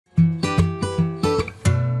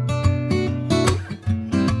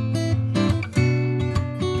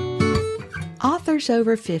Authors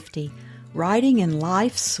Over 50, Writing in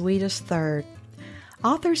Life's Sweetest Third.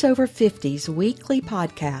 Authors Over 50's weekly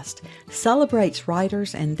podcast celebrates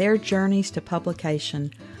writers and their journeys to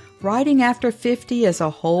publication. Writing after 50 is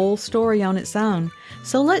a whole story on its own,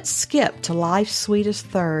 so let's skip to life's sweetest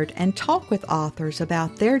third and talk with authors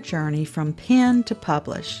about their journey from pen to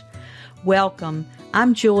publish. Welcome.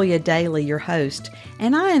 I'm Julia Daly, your host,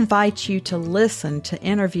 and I invite you to listen to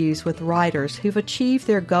interviews with writers who've achieved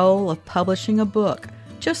their goal of publishing a book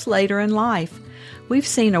just later in life. We've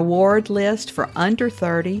seen award lists for under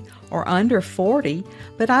 30 or under 40,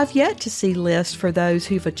 but I've yet to see lists for those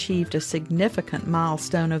who've achieved a significant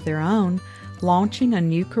milestone of their own, launching a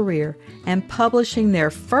new career and publishing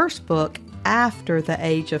their first book after the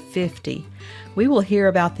age of 50. We will hear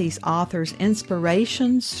about these authors'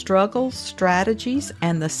 inspirations, struggles, strategies,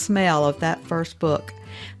 and the smell of that first book.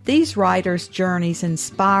 These writers' journeys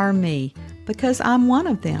inspire me because I'm one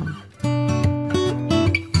of them.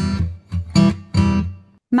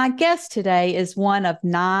 My guest today is one of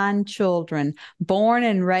 9 children, born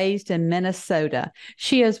and raised in Minnesota.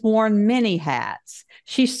 She has worn many hats.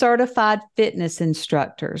 She certified fitness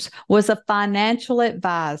instructors, was a financial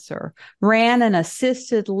advisor, ran an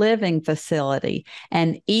assisted living facility,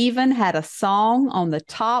 and even had a song on the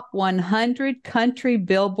top 100 Country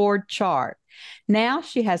Billboard chart. Now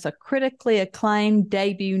she has a critically acclaimed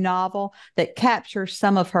debut novel that captures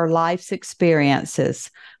some of her life's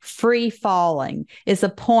experiences. Freefalling is a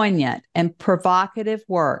poignant and provocative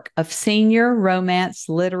work of senior romance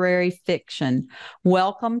literary fiction.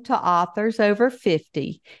 Welcome to Authors Over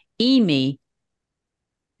 50, Eme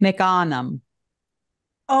McAnan.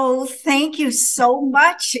 Oh, thank you so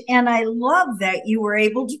much. And I love that you were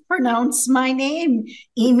able to pronounce my name.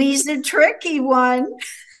 Eme's a tricky one.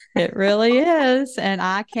 It really is, and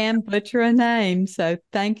I can butcher a name, so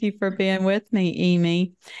thank you for being with me,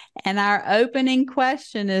 Eme. And our opening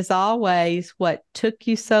question is always, what took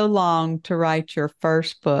you so long to write your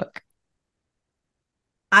first book?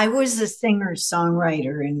 I was a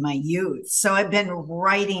singer-songwriter in my youth, so I've been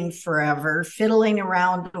writing forever, fiddling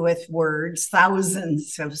around with words,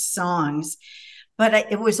 thousands of songs.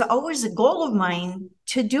 But it was always a goal of mine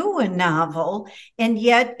to do a novel, and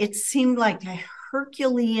yet it seemed like a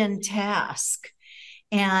Herculean task.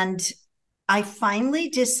 And I finally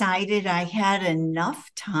decided I had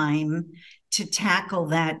enough time to tackle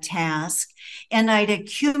that task, and I'd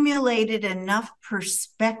accumulated enough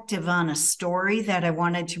perspective on a story that I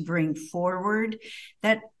wanted to bring forward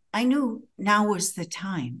that I knew now was the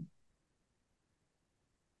time.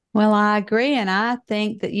 Well, I agree, and I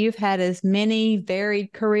think that you've had as many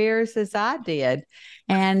varied careers as I did.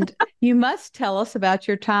 And you must tell us about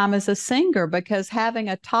your time as a singer, because having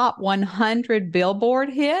a top 100 Billboard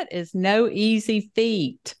hit is no easy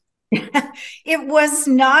feat. It was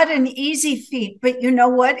not an easy feat, but you know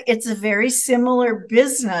what? It's a very similar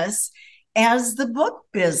business as the book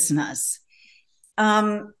business.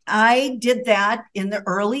 I did that in the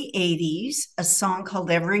early 80s, a song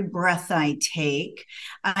called Every Breath I Take.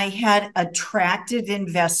 I had attracted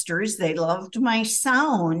investors. They loved my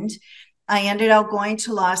sound. I ended up going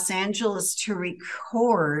to Los Angeles to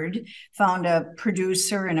record, found a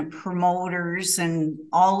producer and a promoters and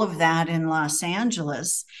all of that in Los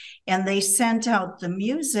Angeles. And they sent out the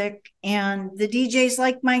music, and the DJs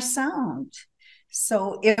liked my sound.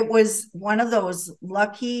 So it was one of those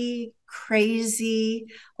lucky, crazy,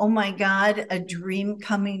 oh my God, a dream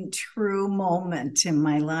coming true moment in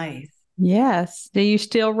my life. Yes. Do you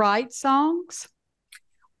still write songs?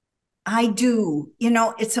 I do. You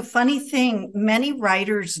know, it's a funny thing. Many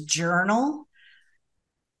writers journal.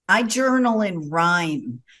 I journal in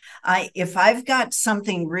rhyme. If I've got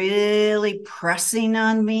something really pressing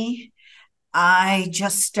on me, I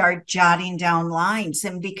just start jotting down lines.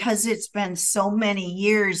 And because it's been so many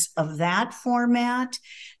years of that format,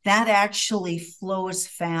 that actually flows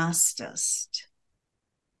fastest.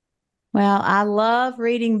 Well, I love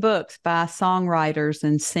reading books by songwriters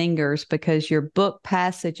and singers because your book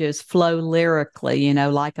passages flow lyrically,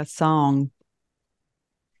 like a song.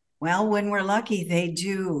 Well, when we're lucky, they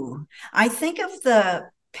do. I think of the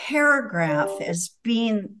paragraph as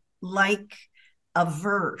being like a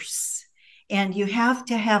verse, and you have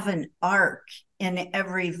to have an arc in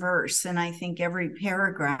every verse. And I think every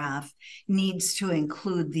paragraph needs to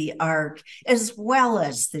include the arc as well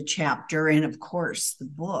as the chapter and, of course, the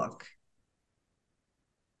book.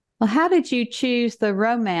 Well, how did you choose the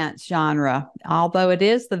romance genre, although it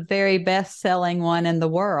is the very best-selling one in the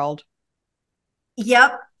world?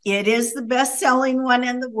 Yep, it is the best-selling one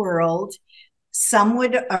in the world. Some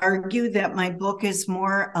would argue that my book is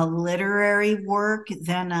more a literary work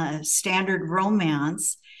than a standard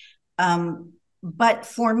romance. But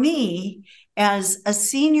for me, as a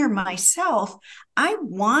senior myself, I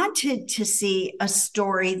wanted to see a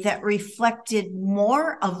story that reflected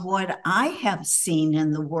more of what I have seen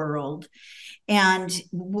in the world and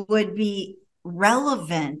would be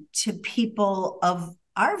relevant to people of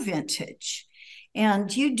our vintage.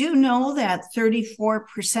 And you do know that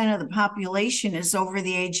 34% of the population is over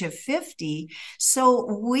the age of 50.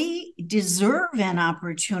 So we deserve an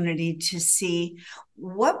opportunity to see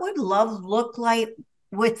what would love look like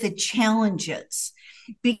with the challenges.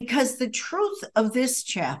 Because the truth of this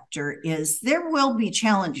chapter is there will be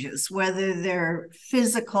challenges, whether they're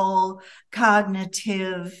physical,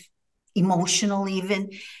 cognitive, emotional,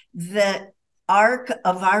 even. The arc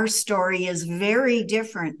of our story is very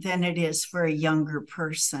different than it is for a younger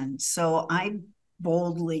person. So I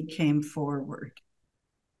boldly came forward.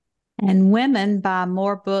 And women buy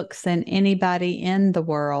more books than anybody in the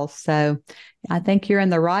world. So I think you're in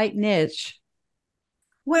the right niche.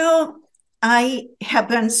 Well, I have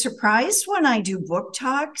been surprised when I do book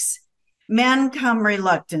talks. Men come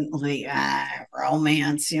reluctantly.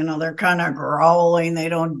 Romance, they're kind of growling. They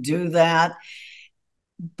don't do that.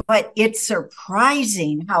 But it's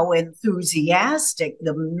surprising how enthusiastic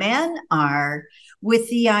the men are with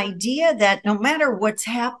the idea that no matter what's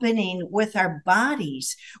happening with our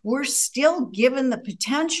bodies, we're still given the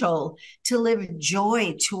potential to live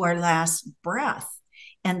joy to our last breath.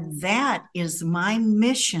 And that is my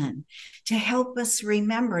mission, to help us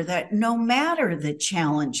remember that no matter the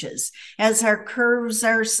challenges, as our curves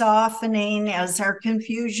are softening, as our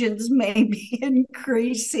confusions may be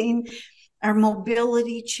increasing, our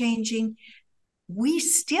mobility changing, we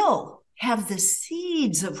still have the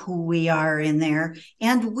seeds of who we are in there,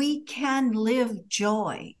 and we can live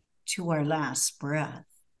joy to our last breath.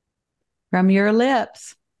 From your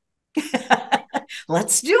lips.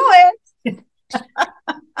 Let's do it.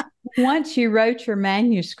 Once you wrote your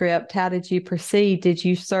manuscript, how did you proceed? Did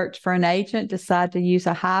you search for an agent, decide to use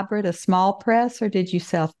a hybrid, a small press, or did you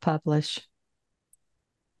self-publish?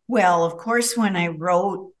 Well, of course, when I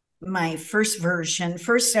wrote my first version,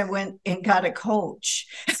 first I went and got a coach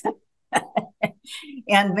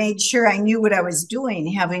and made sure I knew what I was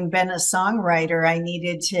doing. Having been a songwriter, I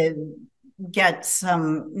needed to get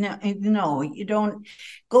some, no, you don't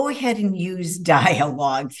go ahead and use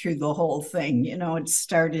dialogue through the whole thing. It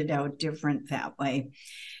started out different that way.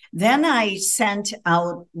 Then I sent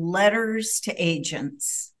out letters to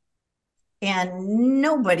agents, and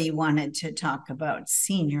nobody wanted to talk about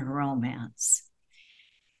senior romance.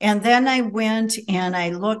 And then I went and I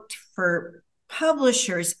looked for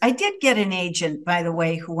publishers. I did get an agent, by the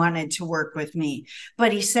way, who wanted to work with me,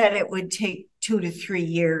 but he said it would take 2 to 3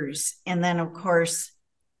 years. And then, of course,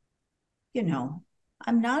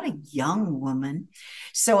 I'm not a young woman.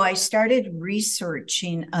 So I started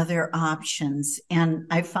researching other options, and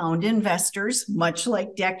I found investors, much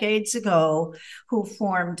like decades ago, who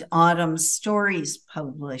formed Autumn Stories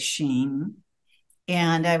Publishing.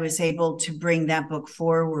 And I was able to bring that book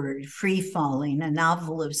forward. Freefalling, a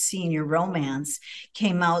novel of senior romance,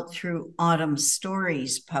 came out through Autumn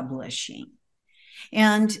Stories Publishing.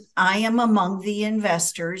 And I am among the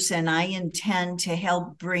investors, and I intend to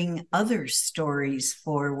help bring other stories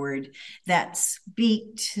forward that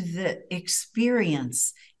speak to the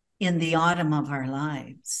experience in the autumn of our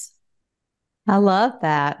lives. I love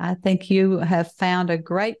that. I think you have found a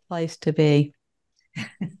great place to be.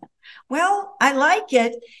 Well, I like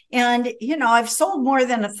it. And, I've sold more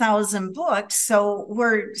than 1,000 books. So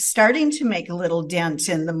we're starting to make a little dent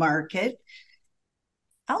in the market.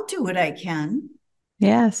 I'll do what I can.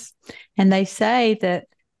 Yes. And they say that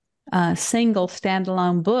single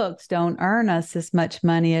standalone books don't earn us as much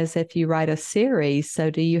money as if you write a series. So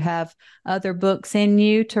do you have other books in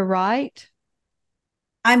you to write?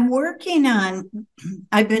 I'm working on,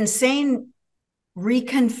 I've been saying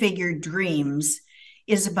Reconfigured Dreams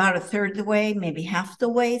is about 1/3 of the way, maybe half the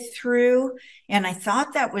way through. And I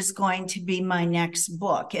thought that was going to be my next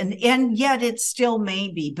book. And yet it still may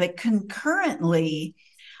be. But concurrently,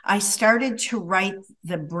 I started to write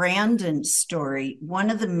the Brandon story, one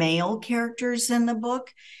of the male characters in the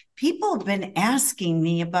book. People have been asking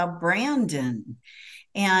me about Brandon.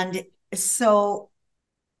 And so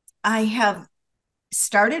I have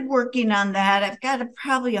started working on that. I've got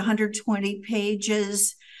probably 120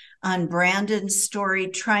 pages on Brandon's story,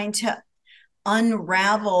 trying to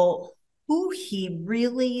unravel who he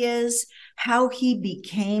really is, how he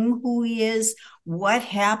became who he is, what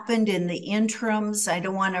happened in the interims. I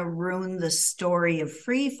don't want to ruin the story of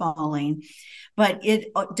Freefalling, but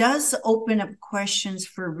it does open up questions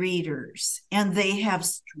for readers, and they have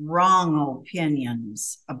strong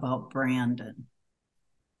opinions about Brandon.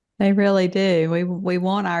 They really do. We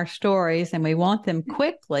want our stories and we want them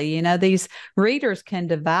quickly. You know, these readers can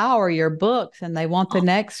devour your books and they want the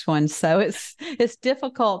next one. So it's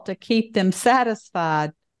difficult to keep them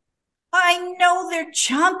satisfied. I know they're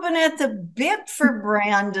chomping at the bit for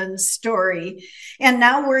Brandon's story. And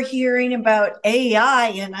now we're hearing about AI.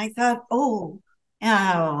 And I thought, oh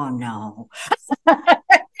no.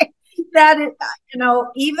 That is,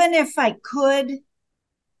 even if I could,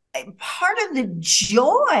 part of the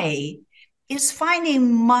joy is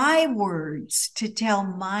finding my words to tell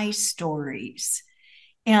my stories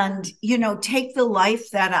and, take the life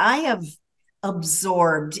that I have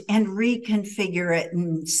absorbed and reconfigure it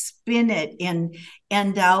and spin it and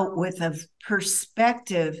end out with a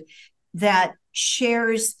perspective that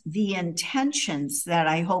shares the intentions that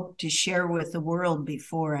I hope to share with the world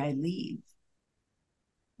before I leave.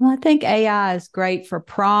 Well, I think AI is great for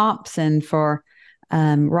prompts and for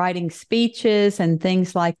writing speeches and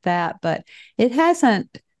things like that, but it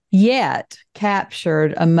hasn't yet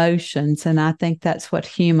captured emotions. And I think that's what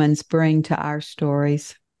humans bring to our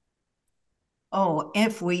stories. Oh,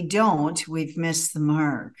 if we don't, we've missed the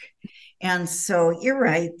mark. And so you're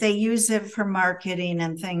right. They use it for marketing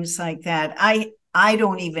and things like that. I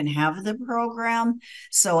don't even have the program,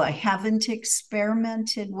 so I haven't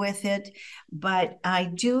experimented with it, but I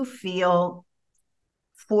do feel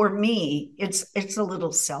for me, it's a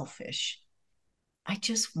little selfish. I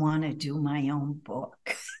just want to do my own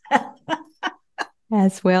book.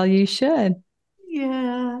 As well, you should.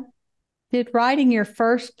 Yeah. Did writing your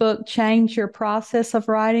first book change your process of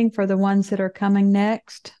writing for the ones that are coming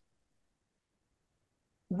next?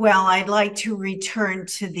 Well, I'd like to return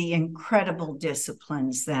to the incredible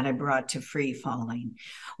disciplines that I brought to Freefalling.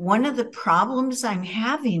 One of the problems I'm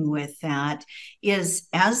having with that is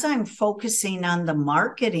as I'm focusing on the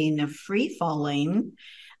marketing of Freefalling,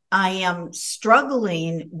 I am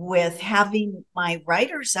struggling with having my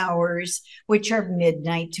writer's hours, which are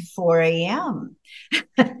midnight to 4 a.m.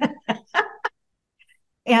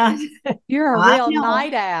 And you're a real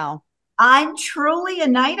night owl. I'm truly a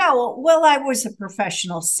night owl. Well, I was a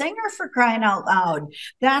professional singer, for crying out loud.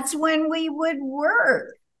 That's when we would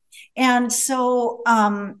work. And so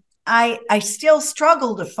I still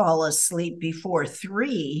struggle to fall asleep before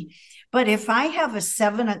 3. But if I have a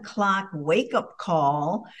 7 o'clock wake up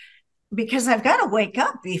call, because I've got to wake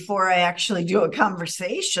up before I actually do a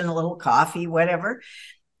conversation, a little coffee, whatever,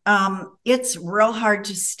 it's real hard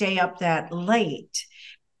to stay up that late.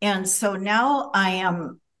 And so now I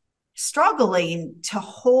am struggling to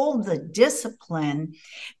hold the discipline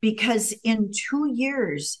because in 2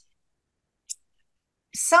 years,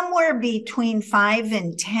 somewhere between 5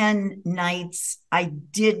 and 10 nights, I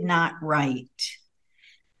did not write.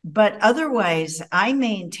 But otherwise, I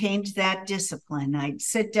maintained that discipline. I'd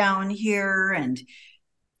sit down here and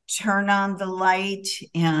turn on the light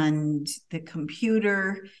and the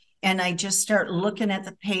computer, and I just start looking at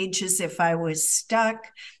the pages. If I was stuck,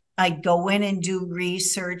 I'd go in and do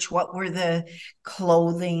research. What were the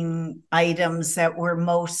clothing items that were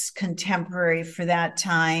most contemporary for that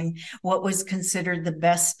time? What was considered the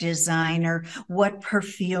best designer? What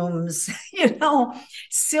perfumes?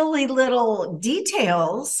 Silly little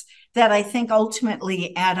details that I think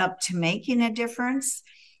ultimately add up to making a difference.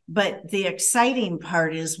 But the exciting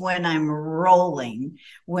part is when I'm rolling,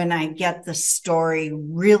 when I get the story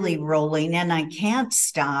really rolling and I can't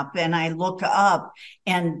stop and I look up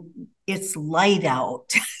and it's light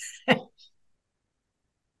out.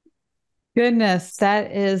 Goodness,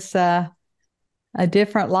 that is a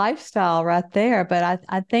different lifestyle right there. But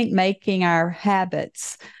I think making our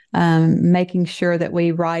habits, making sure that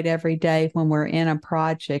we write every day when we're in a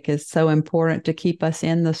project is so important to keep us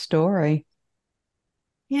in the story.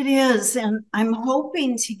 It is. And I'm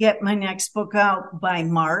hoping to get my next book out by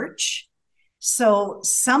March. So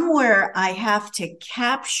somewhere I have to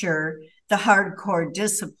capture the hardcore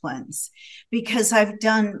disciplines because I've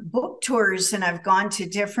done book tours and I've gone to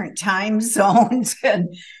different time zones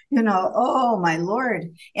and, oh my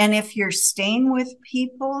Lord. And if you're staying with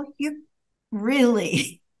people, you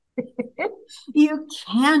really, you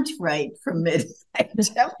can't write from midnight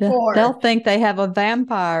to 4. They'll think they have a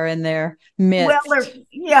vampire in their midst. Well,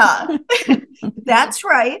 yeah, that's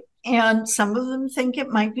right. And some of them think it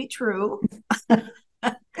might be true.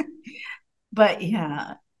 But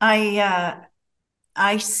yeah,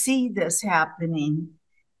 I see this happening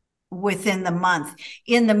within the month.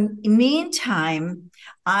 In the meantime,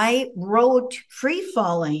 I wrote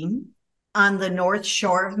Freefalling on the North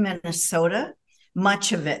Shore of Minnesota,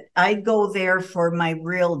 much of it. I'd go there for my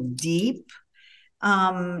real deep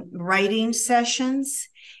writing sessions.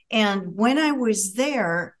 And when I was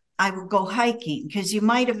there, I would go hiking, because you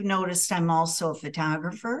might have noticed I'm also a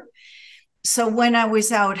photographer. So when I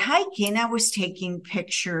was out hiking, I was taking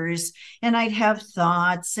pictures, and I'd have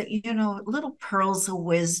thoughts, little pearls of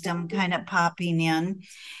wisdom kind of popping in.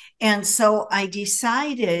 And so I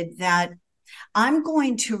decided that I'm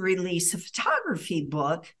going to release a photography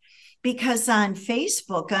book, because on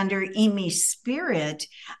Facebook under Eme Spirit,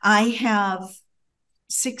 I have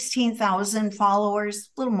 16,000 followers,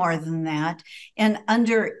 a little more than that. And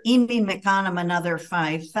under Eme McAnan, another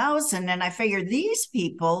 5,000. And I figured these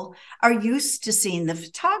people are used to seeing the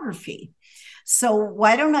photography. So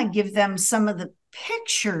why don't I give them some of the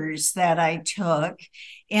pictures that I took,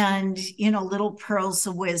 and, little pearls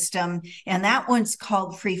of wisdom. And that one's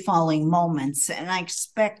called Freefalling Moments. And I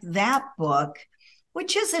expect that book,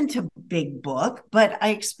 which isn't a big book, but I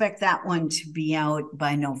expect that one to be out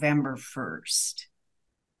by November 1st.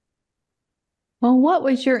 Well, what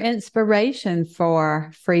was your inspiration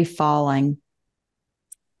for Freefalling?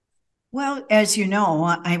 Well, as you know,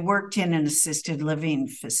 I worked in an assisted living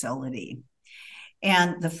facility.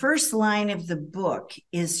 And the first line of the book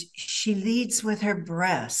is, "She leads with her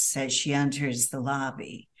breasts as she enters the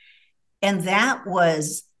lobby." And that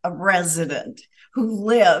was a resident who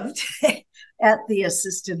lived at the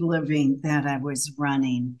assisted living that I was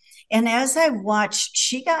running. And as I watched,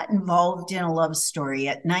 she got involved in a love story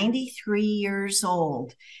at 93 years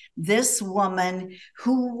old. This woman,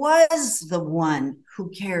 who was the one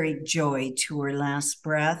who carried joy to her last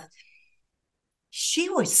breath, she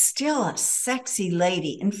was still a sexy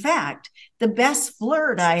lady. In fact, the best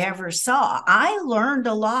flirt I ever saw. I learned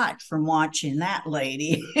a lot from watching that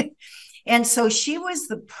lady. And so she was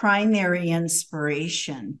the primary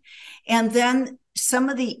inspiration. And then some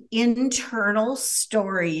of the internal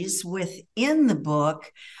stories within the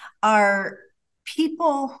book are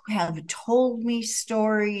people who have told me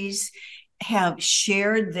stories, have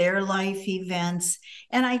shared their life events.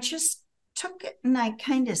 And I just took it and I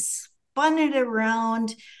kind of spun it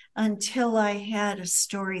around until I had a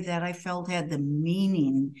story that I felt had the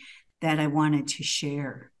meaning that I wanted to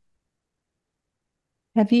share.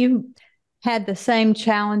 Have you had the same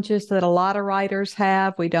challenges that a lot of writers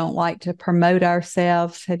have? We don't like to promote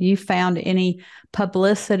ourselves. Have you found any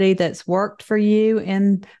publicity that's worked for you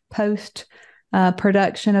in post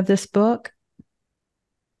production of this book?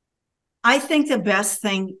 I think the best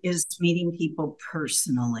thing is meeting people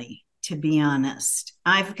personally, to be honest.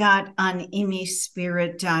 I've got on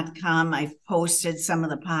emespirit.com, I've posted some of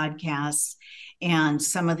the podcasts and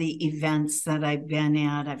some of the events that I've been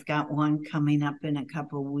at. I've got one coming up in a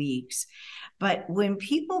couple of weeks. But when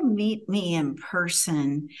people meet me in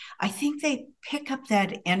person, I think they pick up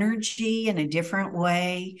that energy in a different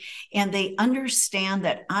way, and they understand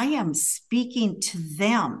that I am speaking to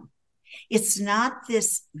them. It's not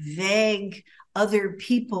this vague other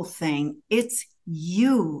people thing. It's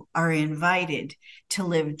you are invited to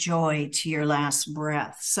live joy to your last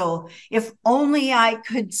breath. So if only I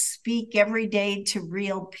could speak every day to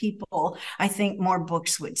real people, I think more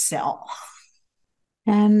books would sell.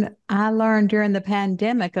 And I learned during the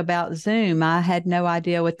pandemic about Zoom. I had no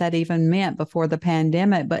idea what that even meant before the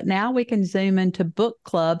pandemic, but now we can Zoom into book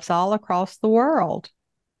clubs all across the world.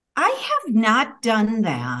 I have not done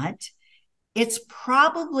that. It's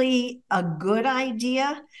probably a good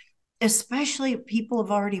idea, especially if people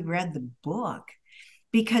have already read the book,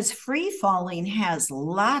 because Freefalling has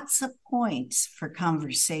lots of points for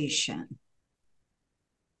conversation.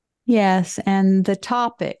 Yes, and the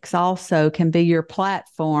topics also can be your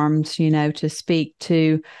platforms, to speak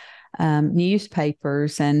to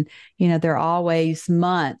newspapers, and there are always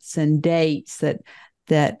months and dates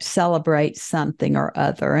that celebrate something or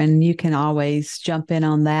other, and you can always jump in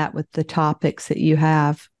on that with the topics that you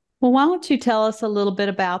have. Well, why don't you tell us a little bit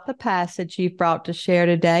about the passage you've brought to share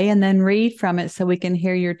today, and then read from it so we can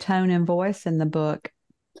hear your tone and voice in the book?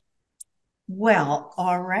 Well,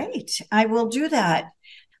 all right, I will do that.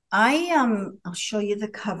 I'll show you the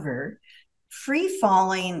cover.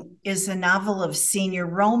 Freefalling is a novel of senior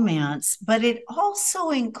romance, but it also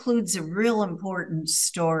includes a real important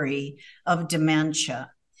story of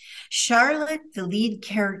dementia. Charlotte, the lead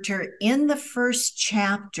character in the first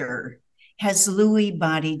chapter, has Lewy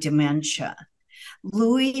body dementia.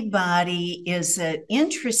 Lewy body is an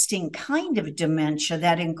interesting kind of dementia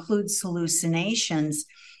that includes hallucinations,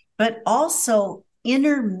 but also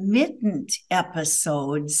intermittent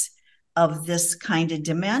episodes of this kind of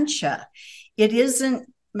dementia. It isn't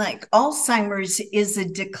like Alzheimer's is a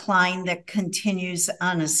decline that continues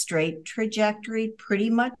on a straight trajectory, pretty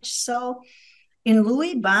much so. In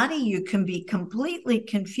Lewy body, you can be completely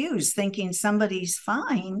confused, thinking somebody's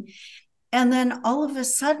fine, And then all of a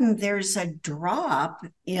sudden, there's a drop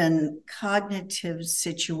in cognitive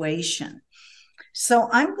situation. So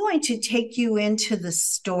I'm going to take you into the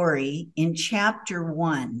story in chapter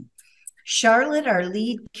 1. Charlotte, our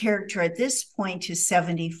lead character at this point, is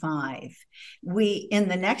 75. In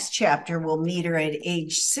the next chapter, we'll meet her at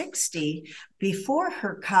age 60 before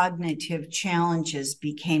her cognitive challenges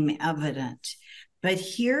became evident. But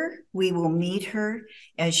here we will meet her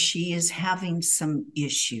as she is having some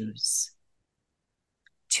issues.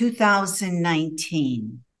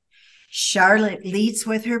 2019. Charlotte leads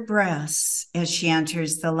with her breasts as she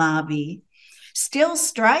enters the lobby. Still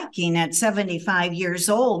striking at 75 years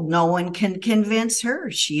old, no one can convince her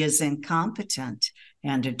she is incompetent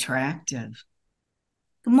and attractive.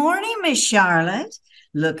 Good morning, Miss Charlotte.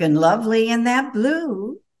 Looking lovely in that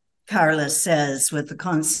blue, Carla says with the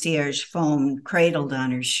concierge foam cradled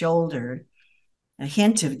on her shoulder. A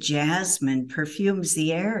hint of jasmine perfumes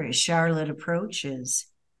the air as Charlotte approaches.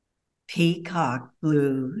 Peacock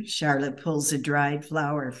blue, Charlotte pulls a dried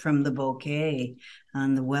flower from the bouquet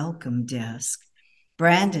on the welcome desk.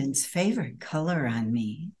 Brandon's favorite color on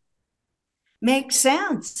me. Makes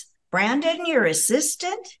sense. Brandon, your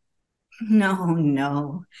assistant?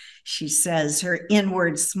 No, she says, her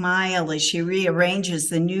inward smile as she rearranges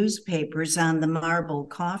the newspapers on the marble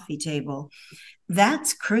coffee table.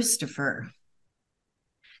 That's Christopher.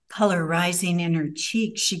 Color rising in her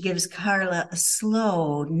cheeks, she gives Carla a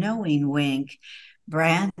slow, knowing wink.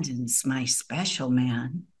 Brandon's my special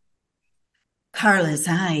man. Carla's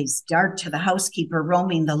eyes dart to the housekeeper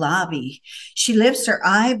roaming the lobby. She lifts her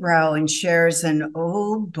eyebrow and shares an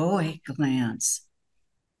oh boy glance.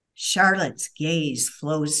 Charlotte's gaze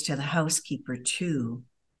flows to the housekeeper too.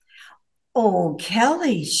 Oh,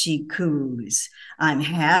 Kelly, she coos. I'm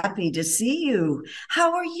happy to see you.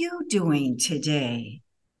 How are you doing today?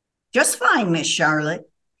 Just fine, Miss Charlotte,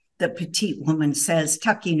 the petite woman says,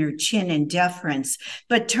 tucking her chin in deference,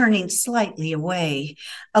 but turning slightly away,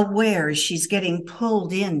 aware she's getting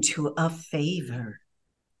pulled into a favor.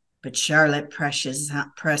 But Charlotte presses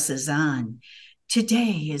on.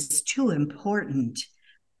 Today is too important.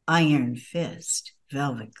 Iron fist,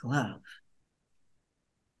 velvet glove.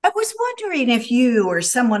 I was wondering if you or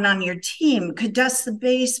someone on your team could dust the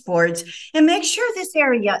baseboards and make sure this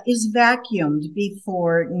area is vacuumed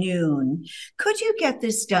before noon. Could you get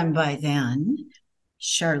this done by then?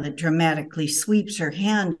 Charlotte dramatically sweeps her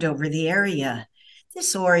hand over the area.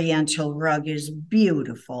 This oriental rug is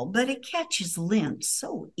beautiful, but it catches lint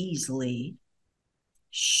so easily.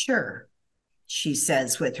 Sure, she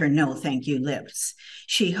says with her no thank you lips.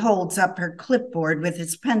 She holds up her clipboard with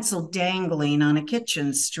its pencil dangling on a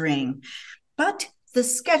kitchen string. But the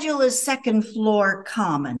schedule is second floor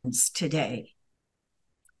commons today.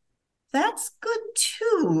 That's good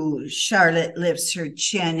too. Charlotte lifts her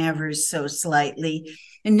chin ever so slightly,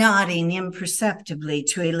 nodding imperceptibly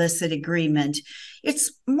to elicit agreement.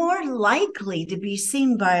 It's more likely to be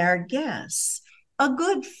seen by our guests. A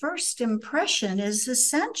good first impression is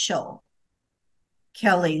essential.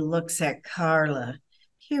 Kelly looks at Carla.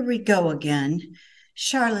 Here we go again.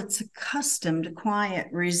 Charlotte's accustomed to quiet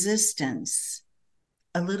resistance.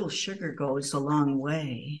 A little sugar goes a long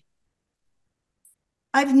way.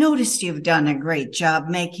 I've noticed you've done a great job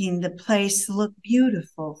making the place look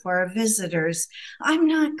beautiful for our visitors. I'm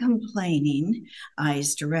not complaining,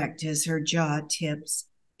 eyes direct as her jaw tips.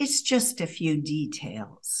 It's just a few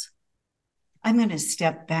details. I'm going to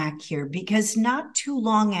step back here because not too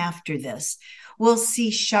long after this, we'll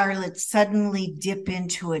see Charlotte suddenly dip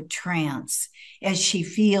into a trance as she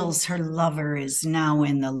feels her lover is now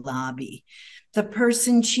in the lobby. The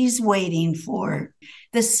person she's waiting for.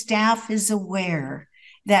 The staff is aware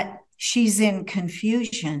that she's in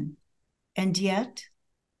confusion. And yet,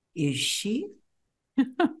 is she?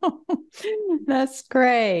 That's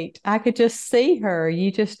great. I could just see her.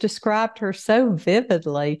 You just described her so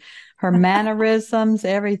vividly. Her mannerisms,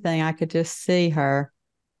 everything. I could just see her.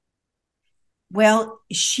 Well,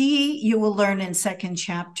 you will learn in second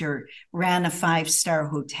chapter, ran a 5-star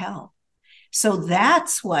hotel. So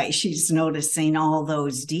that's why she's noticing all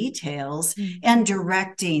those details and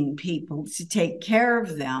directing people to take care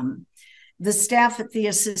of them. The staff at the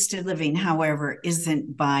assisted living, however,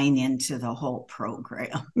 isn't buying into the whole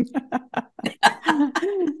program.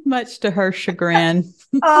 Much to her chagrin.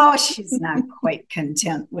 Oh, she's not quite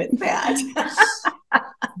content with that.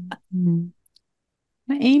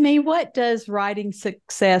 Eme, what does writing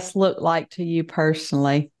success look like to you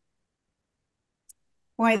personally?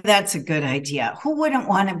 Why, that's a good idea. Who wouldn't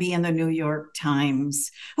want to be in the New York Times?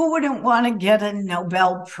 Who wouldn't want to get a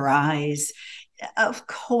Nobel Prize? of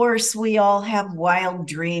course, we all have wild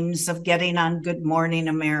dreams of getting on Good Morning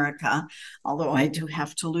America, although I do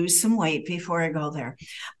have to lose some weight before I go there.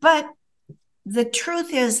 But the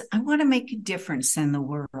truth is, I want to make a difference in the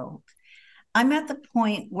world. I'm at the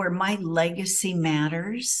point where my legacy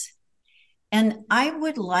matters, and I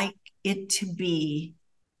would like it to be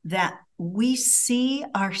that we see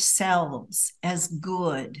ourselves as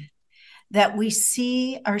good, that we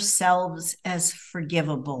see ourselves as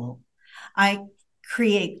forgivable. I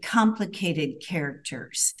create complicated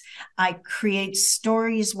characters. I create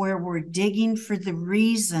stories where we're digging for the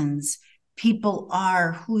reasons people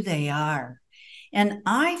are who they are. And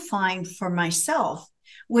I find for myself,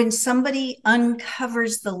 when somebody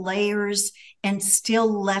uncovers the layers and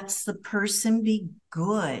still lets the person be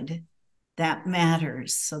good, that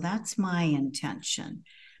matters. So that's my intention.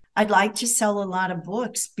 I'd like to sell a lot of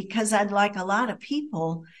books because I'd like a lot of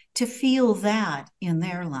people to feel that in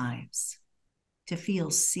their lives, to feel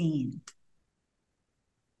seen.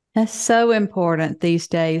 That's so important these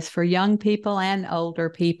days for young people and older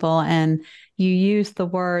people. And you use the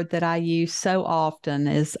word that I use so often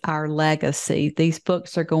is our legacy. These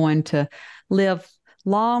books are going to live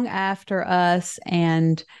long after us.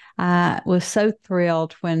 And I was so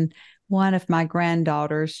thrilled when one of my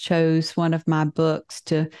granddaughters chose one of my books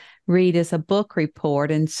to read as a book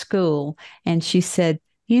report in school. And she said,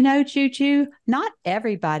 you know, Juju, not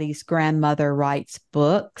everybody's grandmother writes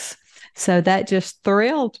books. So that just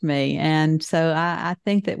thrilled me. And so I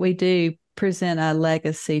think that we do present a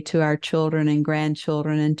legacy to our children and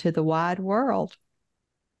grandchildren and to the wide world.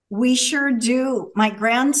 We sure do. My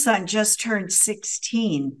grandson just turned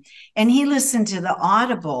 16 and he listened to the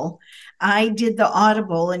Audible. I did the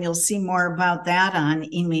Audible, and you'll see more about that on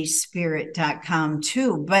emespirit.com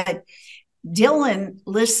too. But Dylan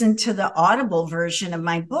listened to the Audible version of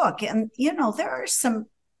my book. And, you know, there are some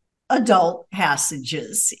adult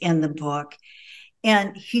passages in the book.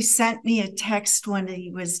 And he sent me a text when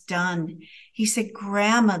he was done. He said,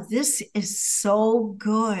 Grandma, this is so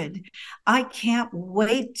good. I can't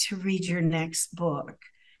wait to read your next book.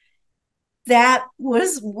 That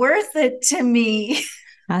was worth it to me.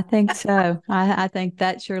 I think so. I think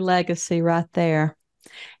that's your legacy right there.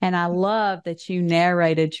 And I love that you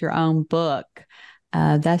narrated your own book.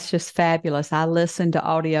 That's just fabulous. I listen to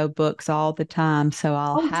audiobooks all the time, so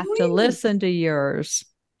I'll have to listen to yours.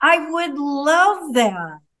 I would love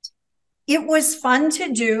that. It was fun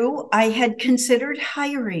to do. I had considered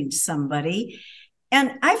hiring somebody,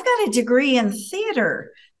 and I've got a degree in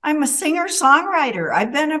theater. I'm a singer-songwriter.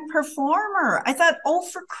 I've been a performer. I thought, oh,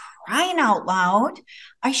 for crying out loud,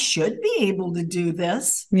 I should be able to do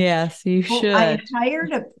this. Yes, you should. I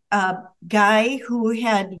hired a guy who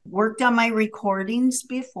had worked on my recordings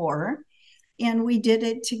before, and we did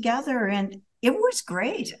it together, and it was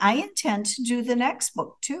great. I intend to do the next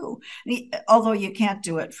book too, although you can't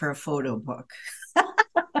do it for a photo book.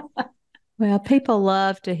 Well, people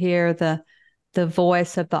love to hear the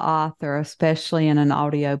voice of the author, especially in an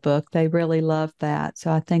audiobook. They really love that.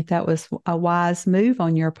 So I think that was a wise move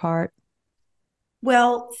on your part.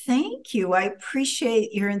 Well, thank you. I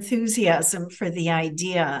appreciate your enthusiasm for the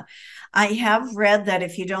idea. I have read that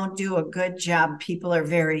if you don't do a good job, people are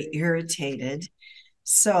very irritated.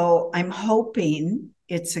 So I'm hoping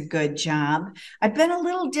it's a good job. I've been a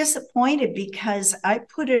little disappointed because I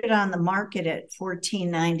put it on the market at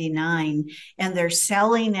 $14.99 and they're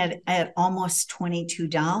selling it at almost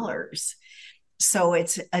 $22. So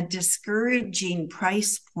it's a discouraging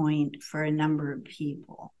price point for a number of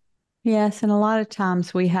people. Yes, and a lot of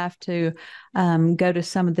times we have to go to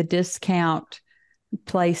some of the discount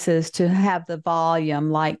places to have the volume,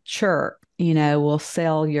 like Chirp, will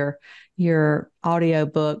sell your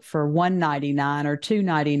audiobook for $1.99 or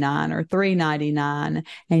 $2.99 or $3.99,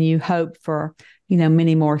 and you hope for,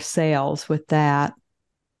 many more sales with that.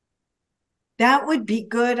 That would be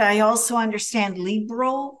good. I also understand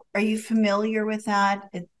Libro. Are you familiar with that?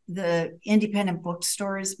 The independent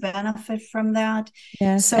bookstores benefit from that.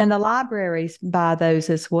 Yes, so, and the libraries buy those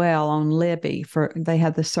as well on Libby. They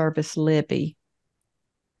have the service Libby.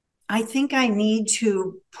 I think I need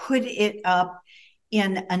to put it up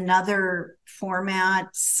in another format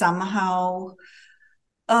somehow.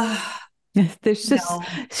 There's just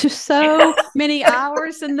so many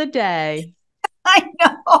hours in the day. I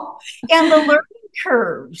know. And the learning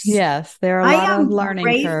curves. Yes, there are a lot of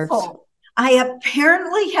learning curves. I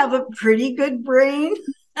apparently have a pretty good brain,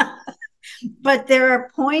 but there are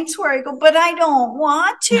points where I go, but I don't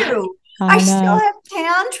want to. I still have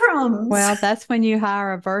tantrums. Well, that's when you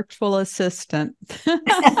hire a virtual assistant.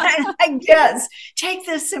 I guess. Take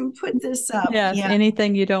this and put this up. Yes,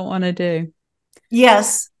 anything you don't want to do.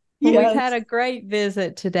 Yes. Well, Yes. we've had a great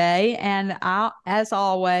visit today. And as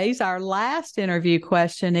always, our last interview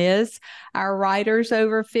question is, our writers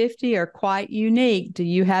over 50 are quite unique. Do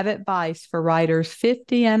you have advice for writers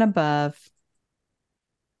 50 and above?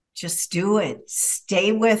 Just do it.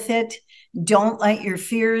 Stay with it. Don't let your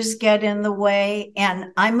fears get in the way.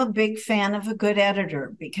 And I'm a big fan of a good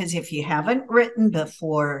editor, because if you haven't written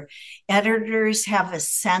before, editors have a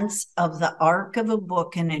sense of the arc of a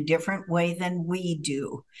book in a different way than we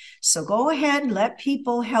do. So go ahead, let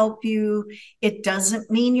people help you. It doesn't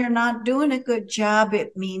mean you're not doing a good job.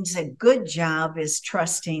 It means a good job is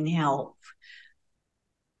trusting help.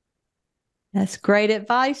 That's great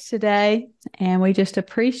advice today. And we just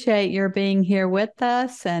appreciate your being here with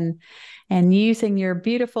us and using your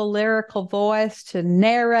beautiful lyrical voice to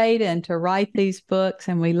narrate and to write these books.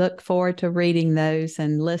 And we look forward to reading those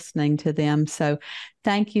and listening to them. So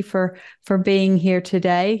thank you for being here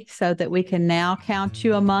today, so that we can now count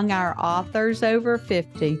you among our authors over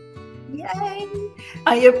 50. Yay!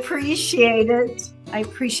 I appreciate it. I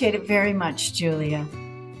appreciate it very much, Julia.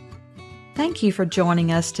 Thank you for joining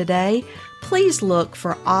us today. Please look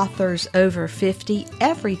for Authors Over 50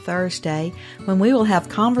 every Thursday, when we will have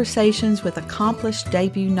conversations with accomplished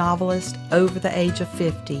debut novelists over the age of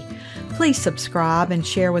 50. Please subscribe and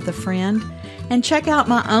share with a friend. And check out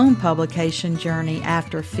my own publication journey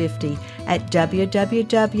after 50 at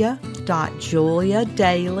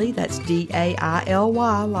www.juliadaily, that's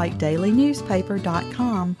DAILY, like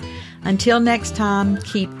dailynewspaper.com. Until next time,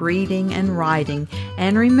 keep reading and writing.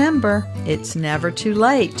 And remember, it's never too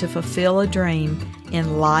late to fulfill a dream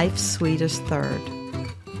in life's sweetest third.